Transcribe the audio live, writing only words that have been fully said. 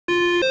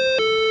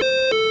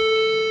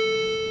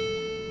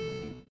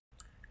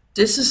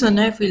This is an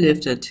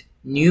EveryLift at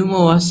New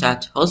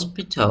Mowasat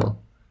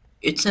Hospital.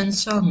 It's in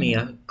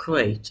Salmiya,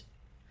 Kuwait,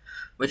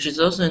 which is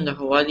also in the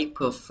Hawaii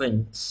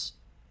province.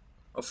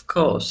 Of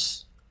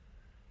course,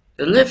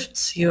 the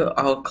lifts here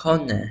are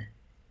Kone,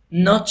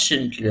 not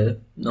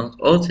Schindler, not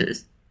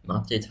Otis,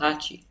 not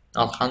Hitachi,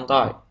 not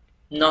Hyundai,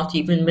 not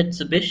even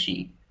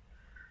Mitsubishi.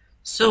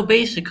 So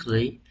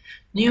basically,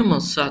 New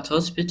Mowasat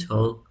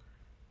Hospital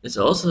is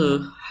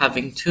also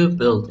having two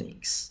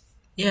buildings.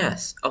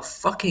 Yes, of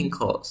fucking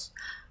course.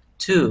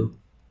 Two.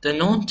 The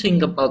known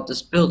thing about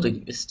this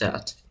building is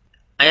that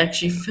I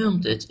actually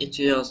filmed it in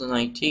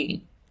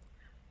 2019,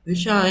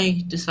 which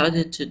I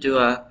decided to do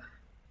a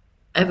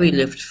every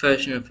lift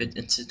version of it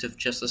instead of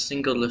just a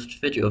single lift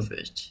video of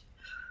it.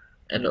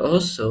 And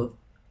also,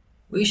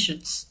 we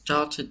should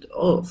start it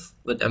off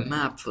with a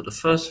map for the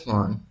first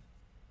one.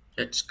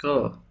 Let's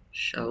go,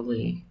 shall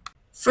we?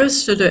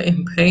 First to the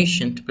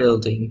Inpatient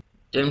building.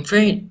 The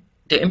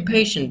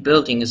Inpatient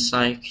building is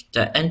like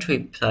the entry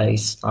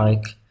place,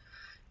 like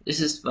this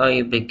is where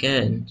you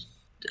begin.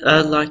 There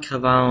are like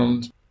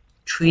around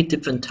 3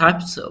 different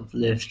types of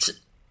lifts.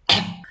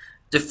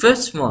 The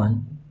first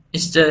one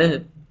is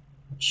the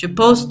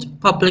supposed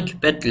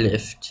public bed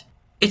lift.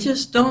 It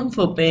is known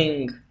for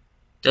being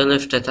the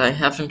lift that I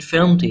haven't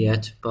filmed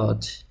yet,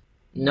 but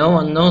no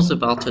one knows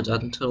about it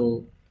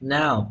until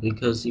now,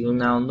 because you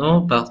now know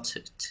about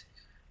it.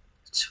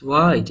 Let's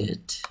ride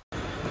it.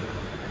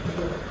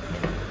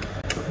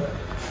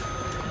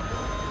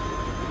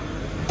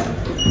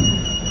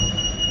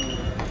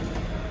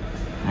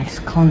 Nice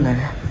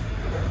corner.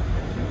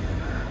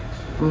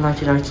 From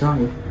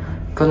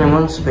 1999. Got in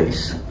one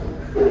space.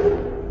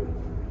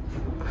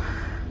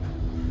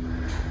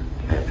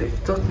 Epic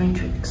dot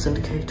matrix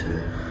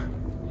indicator.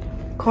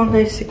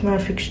 Conde signal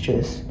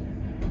fixtures.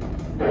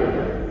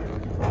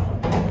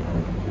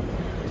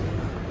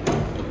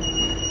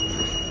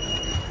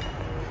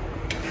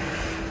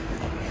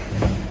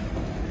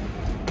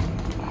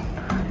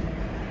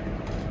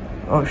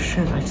 Oh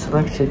shit, I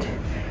selected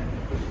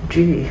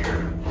G.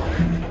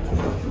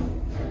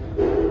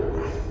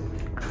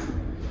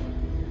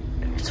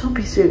 It's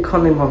obviously a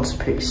Conde one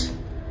space.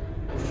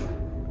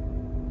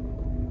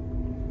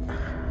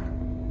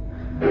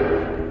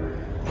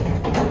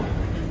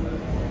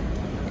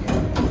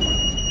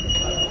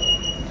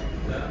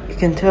 You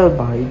can tell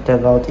by the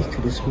loud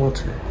Icarus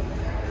motor.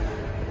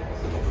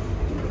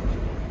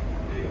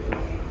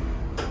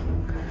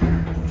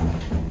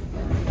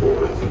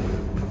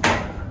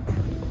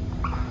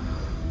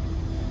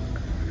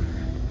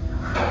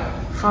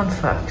 Fun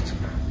fact,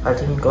 I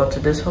didn't go to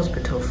this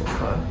hospital for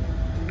fun.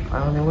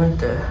 I only went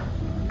there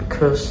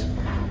because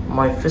of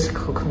my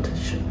physical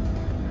condition.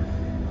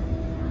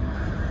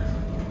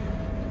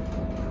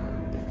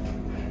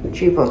 The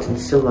G button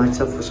still lights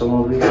up for some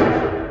odd reason.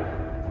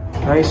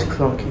 Nice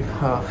clunky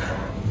path.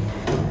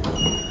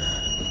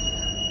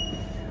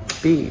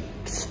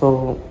 Beeps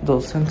for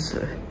those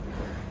sensor.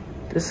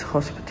 This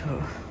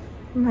hospital.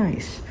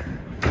 Nice.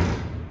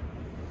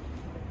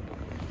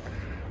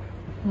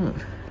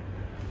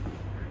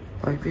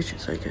 By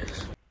bitches, I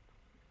guess.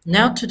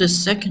 Now to the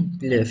second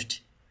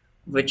lift,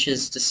 which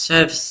is the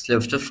service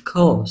lift, of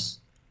course.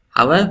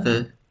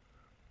 However,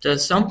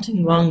 there's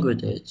something wrong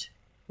with it,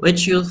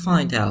 which you'll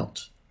find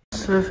out.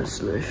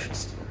 Service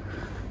lifts.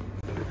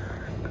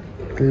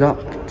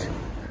 Locked.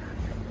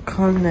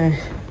 Corner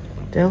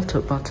delta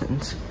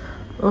buttons.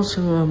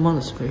 Also a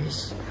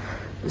monospace.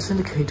 This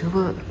indicator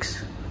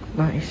works.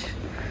 Nice.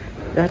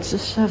 That's a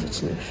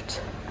service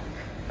lift.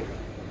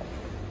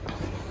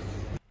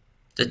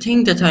 The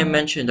thing that I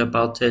mentioned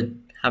about it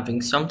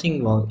having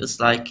something wrong is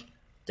like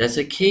there's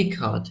a key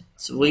card.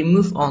 So we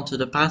move on to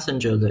the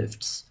passenger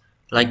lifts,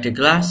 like the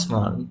glass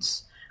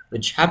ones,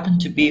 which happen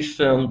to be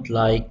filmed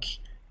like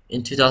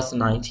in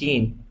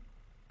 2019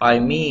 by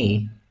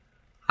me.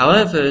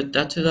 However,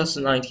 that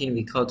 2019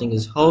 recording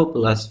is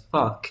horrible as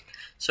fuck,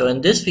 so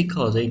in this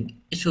recording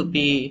it will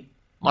be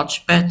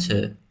much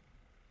better,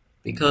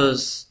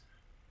 because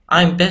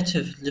I'm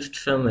better lift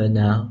filmer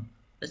now.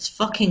 Let's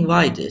fucking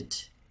ride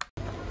it.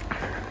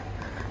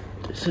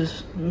 This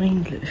is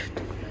main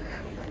lift.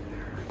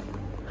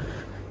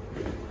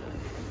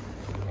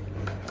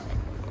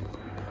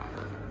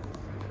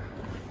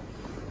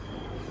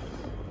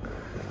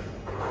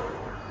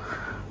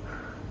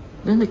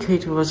 The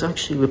indicator was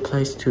actually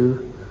replaced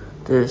to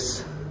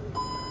this.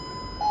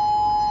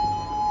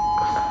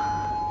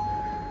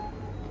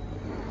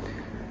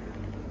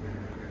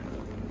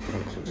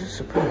 That's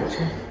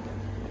disappointing.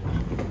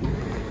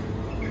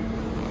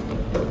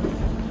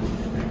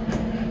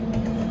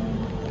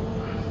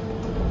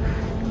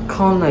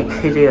 Corner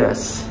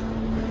KDS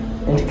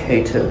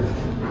indicator.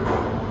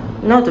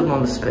 Not the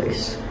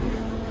monospace.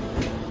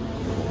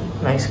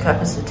 Nice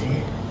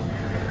capacity.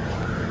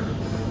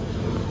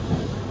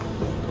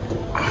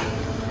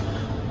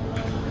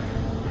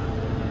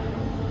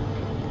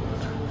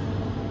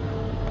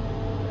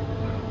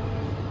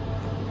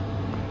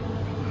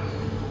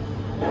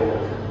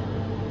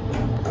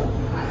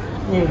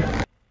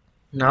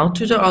 Now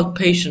to the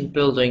outpatient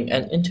building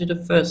and into the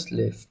first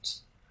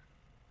lift.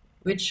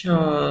 which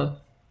are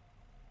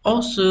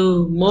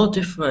also more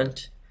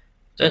different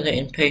than the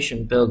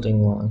inpatient building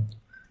one.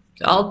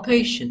 The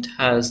outpatient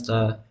has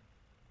the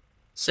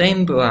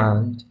same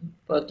brand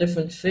but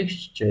different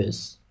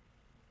fixtures.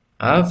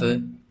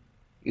 However,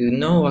 you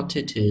know what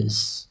it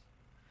is,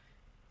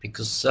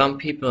 because some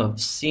people have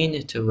seen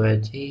it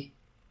already,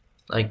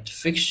 like the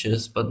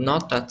fixtures, but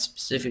not that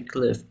specific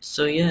lift.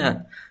 So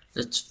yeah,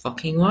 let's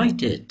fucking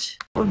write it.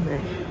 One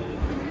minute.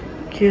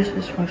 Kia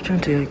says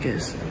 520, I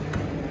guess.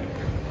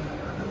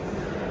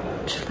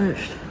 Which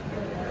lift?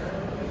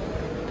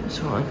 This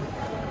one.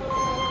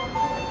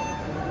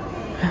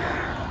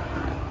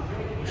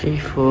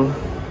 G4.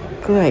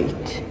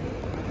 Great.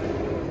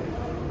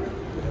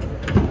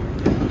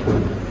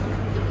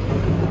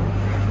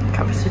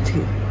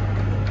 Capacity.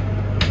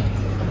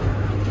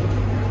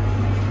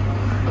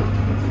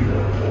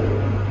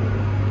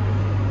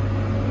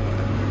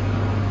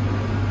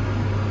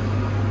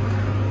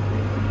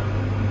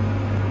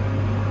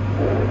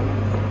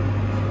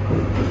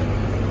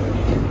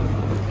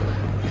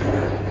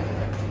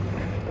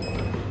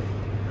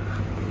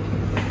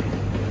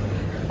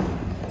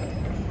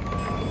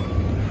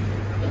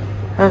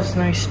 That's a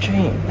nice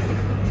stream.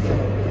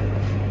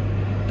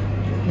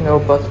 No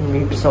button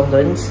beeps on the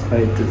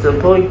inside,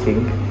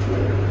 disappointing.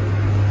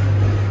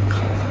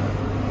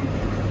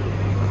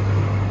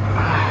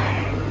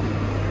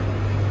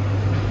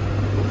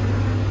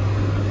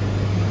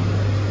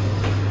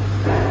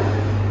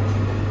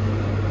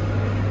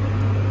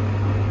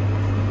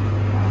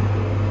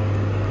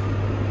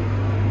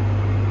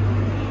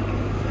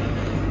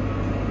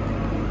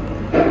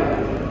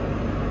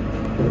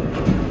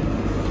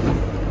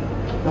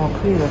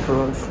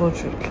 Cleaner,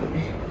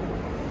 unfortunately.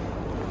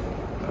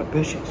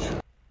 Ambitious.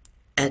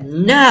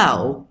 And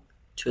now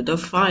to the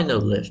final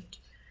lift.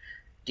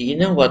 Do you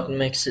know what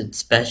makes it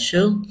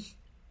special?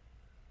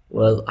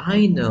 Well,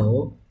 I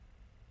know.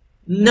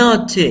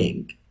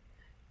 Nothing.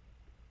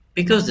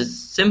 Because it's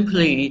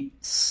simply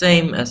the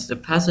same as the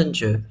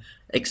passenger,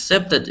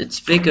 except that it's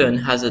bigger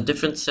and has a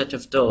different set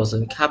of doors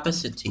and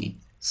capacity.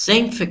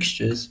 Same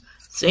fixtures,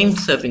 same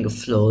serving of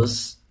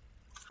floors.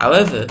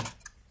 However,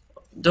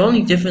 the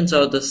only difference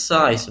are the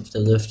size of the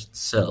lift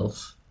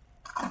itself.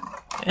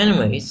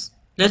 Anyways,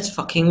 let's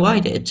fucking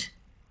ride it.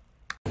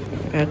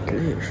 That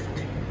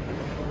lift.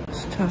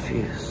 Stuff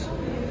use.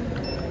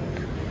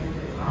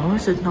 How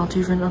is it not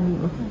even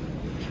unlocked?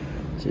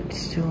 Is it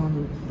still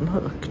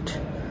unlocked?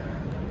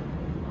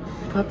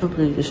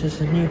 Probably this is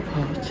a new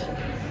part.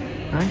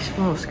 Nice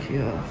mask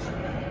you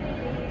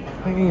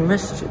have. Maybe you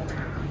missed it.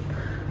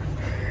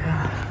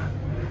 Yeah.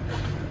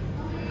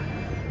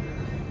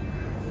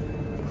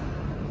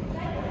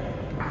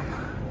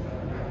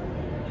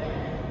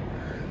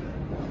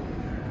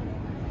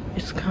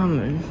 It's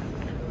coming.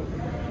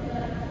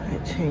 I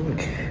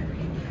think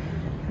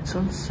it's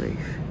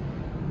unsafe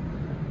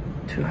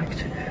to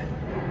active.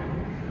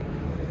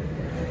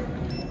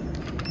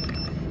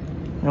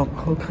 No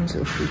call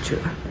cancel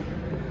feature.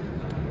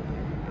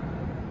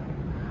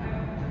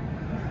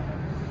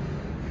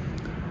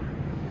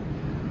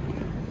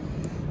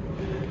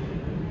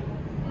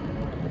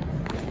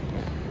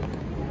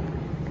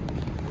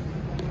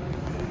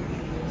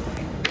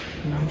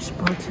 Nice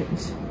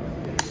buttons.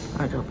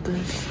 Add up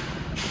this.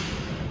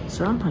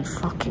 So I might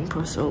fucking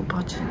press all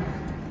button.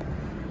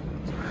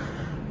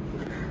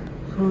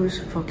 Who's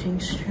fucking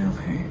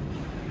streamer?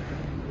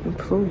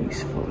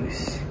 Employee's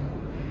voice.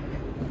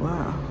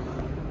 Wow.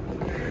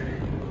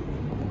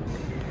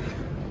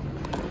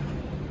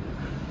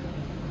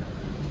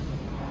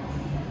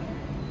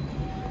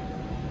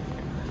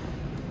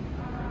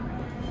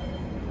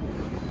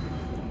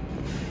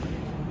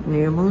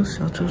 Near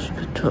Mowasat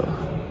Hospital.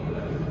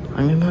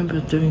 I remember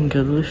doing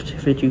a lift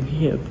video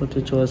here, but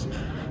it was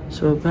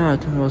so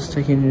bad and was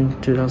taken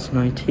in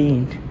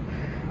 2019,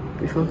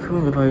 before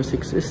coronavirus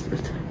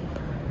existed.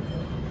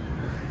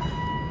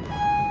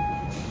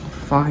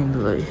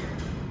 Finally.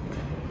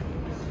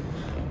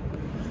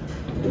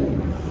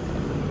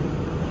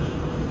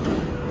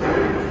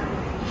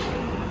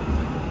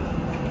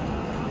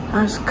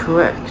 That's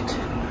correct.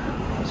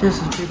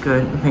 This is bigger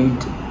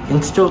and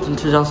installed in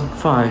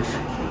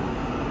 2005.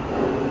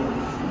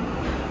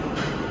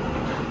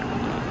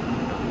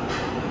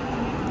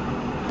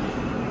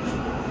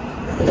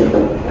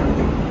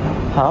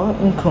 How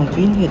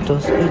inconvenient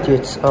those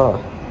idiots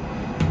are.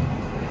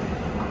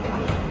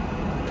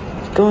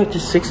 Going to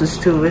 6 is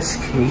too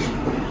risky,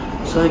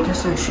 so I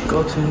guess I should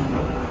go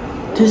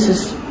to... This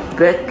is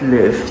bed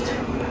lift.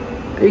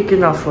 Big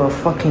enough for a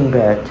fucking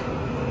bed.